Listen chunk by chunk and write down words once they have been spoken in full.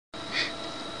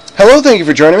Hello, thank you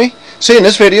for joining me. So in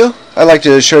this video, I'd like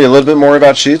to show you a little bit more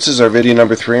about sheets. This is our video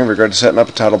number 3 in regard to setting up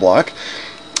a title block.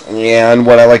 And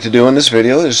what I like to do in this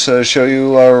video is show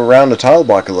you around the title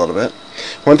block a little bit.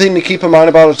 One thing to keep in mind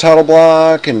about a title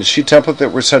block and the sheet template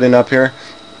that we're setting up here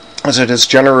is that it's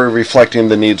generally reflecting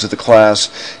the needs of the class.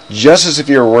 Just as if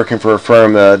you were working for a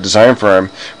firm, a design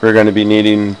firm, we're going to be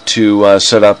needing to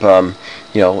set up and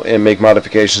make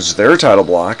modifications to their title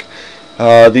block.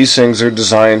 These things are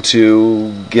designed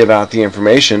to give out the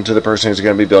information to the person who's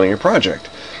going to be building your project.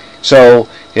 So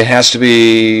it has to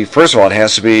be, first of all, it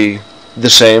has to be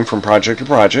the same from project to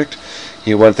project.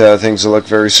 You want the things to look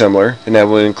very similar, and that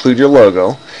will include your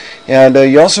logo. And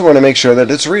you also want to make sure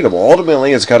that it's readable.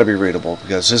 Ultimately, it's got to be readable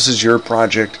because this is your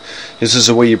project. This is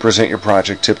the way you present your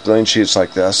project, typically in sheets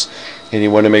like this. And you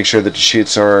want to make sure that the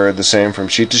sheets are the same from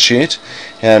sheet to sheet,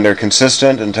 and they're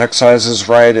consistent, and text size is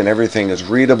right, and everything is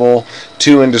readable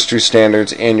to industry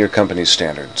standards and your company's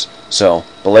standards. So,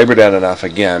 belabor that enough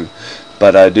again,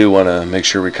 but I do want to make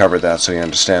sure we cover that so you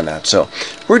understand that. So,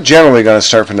 we're generally going to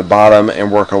start from the bottom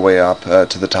and work our way up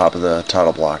to the top of the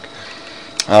title block.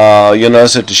 You'll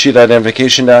notice that the sheet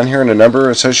identification down here and the number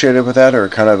associated with that are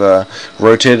kind of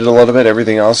rotated a little bit.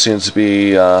 Everything else seems to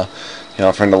be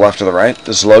from the left to the right.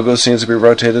 This logo seems to be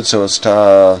rotated so it's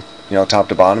top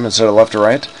to bottom instead of left to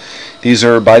right. These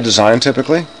are by design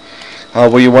typically.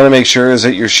 What you want to make sure is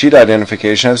that your sheet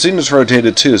identification, I've seen this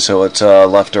rotated too, so it's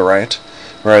left to right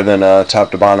rather than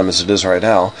top to bottom as it is right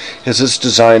now, is it's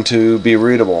designed to be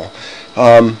readable.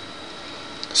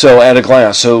 So at a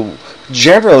glance, so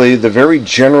generally the very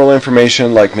general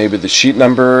information like maybe the sheet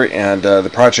number and the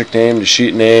project name, the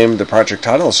sheet name, the project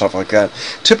title and stuff like that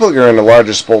typically are in the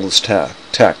largest boldest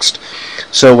text.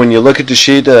 So when you look at the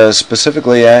sheet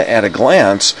specifically at a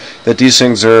glance, that these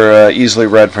things are easily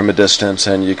read from a distance,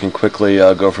 and you can quickly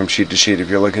go from sheet to sheet. If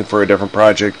you're looking for a different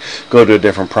project, go to a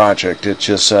different project. It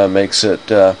just makes it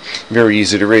very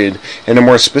easy to read. And the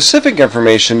more specific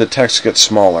information, the text gets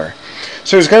smaller.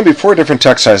 So there's going to be 4 different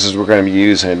text sizes we're going to be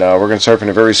using. We're going to start from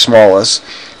the very smallest,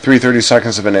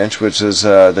 3/32 of an inch, which is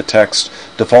the text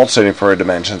default setting for our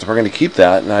dimensions. We're going to keep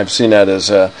that, and I've seen that as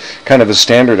kind of a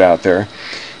standard out there.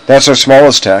 That's our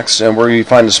smallest text, and where you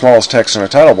find the smallest text in our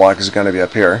title block is going to be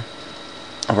up here,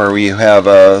 where we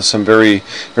have some very,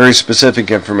 very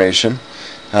specific information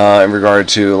in regard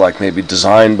to like maybe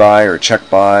designed by or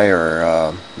checked by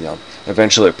or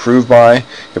eventually approved by,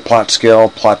 your plot scale,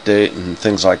 plot date, and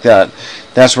things like that.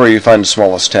 That's where you find the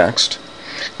smallest text.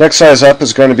 Next size up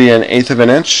is going to be 1/8 of an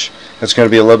inch. It's going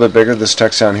to be a little bit bigger. This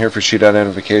text down here for sheet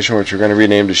identification, which we're going to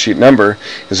rename to sheet number,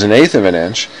 is 1/8 of an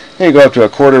inch. And you go up to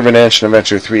 1/4 of an inch and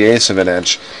eventually 3/8 of an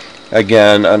inch.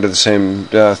 Again, under the same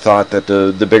thought that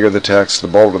the bigger the text, the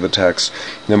bolder the text,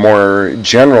 the more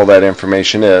general that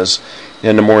information is,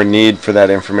 and the more need for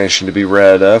that information to be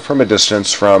read from a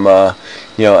distance, from at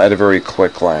a very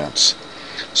quick glance.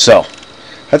 So,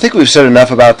 I think we've said enough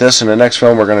about this. In the next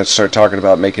film, we're going to start talking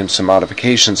about making some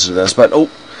modifications to this. But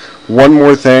one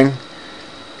more thing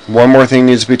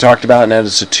needs to be talked about, and that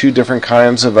is the 2 different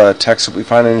kinds of text that we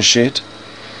find in a sheet.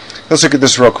 Let's look at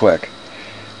this real quick.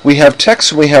 We have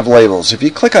text and we have labels. If you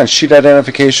click on sheet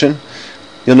identification,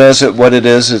 you'll notice that what it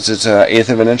is it's 1/8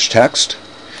 of an inch text.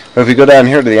 But if you go down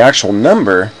here to the actual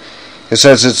number, it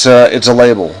says it's a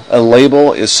label. A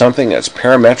label is something that's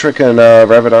parametric in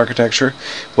Revit Architecture.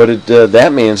 What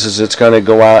that means is it's going to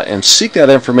go out and seek that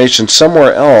information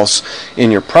somewhere else in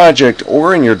your project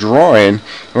or in your drawing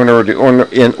in order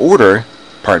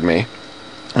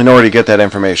to get that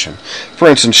information. For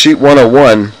instance, sheet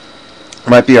 101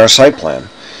 might be our site plan.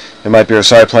 It might be our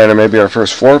site plan or maybe our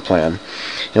first floor plan.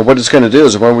 And what it's going to do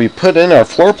is when we put in our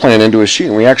floor plan into a sheet,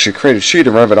 and we actually create a sheet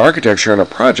in Revit Architecture in a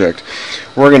project,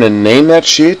 we're going to name that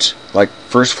sheet, like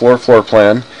first floor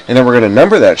plan, and then we're going to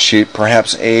number that sheet,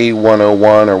 perhaps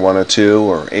A101 or 102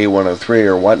 or A103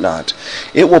 or whatnot.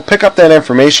 It will pick up that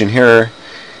information here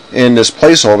in this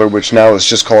placeholder, which now is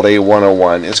just called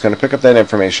A101. It's going to pick up that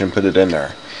information and put it in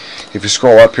there. If you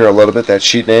scroll up here a little bit, that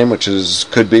sheet name, which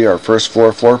could be our first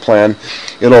floor plan,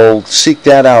 it'll seek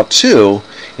that out too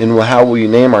in how we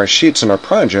name our sheets in our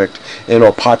project, and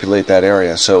it'll populate that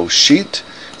area. So sheet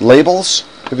labels,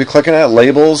 if you're clicking at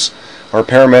labels or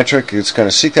parametric, it's going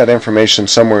to seek that information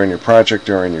somewhere in your project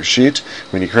or in your sheet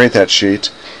when you create that sheet,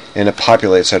 and it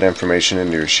populates that information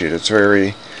into your sheet. It's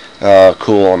very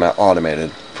cool and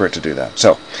automated for it to do that.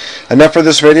 So enough for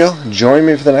this video. Join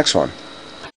me for the next one.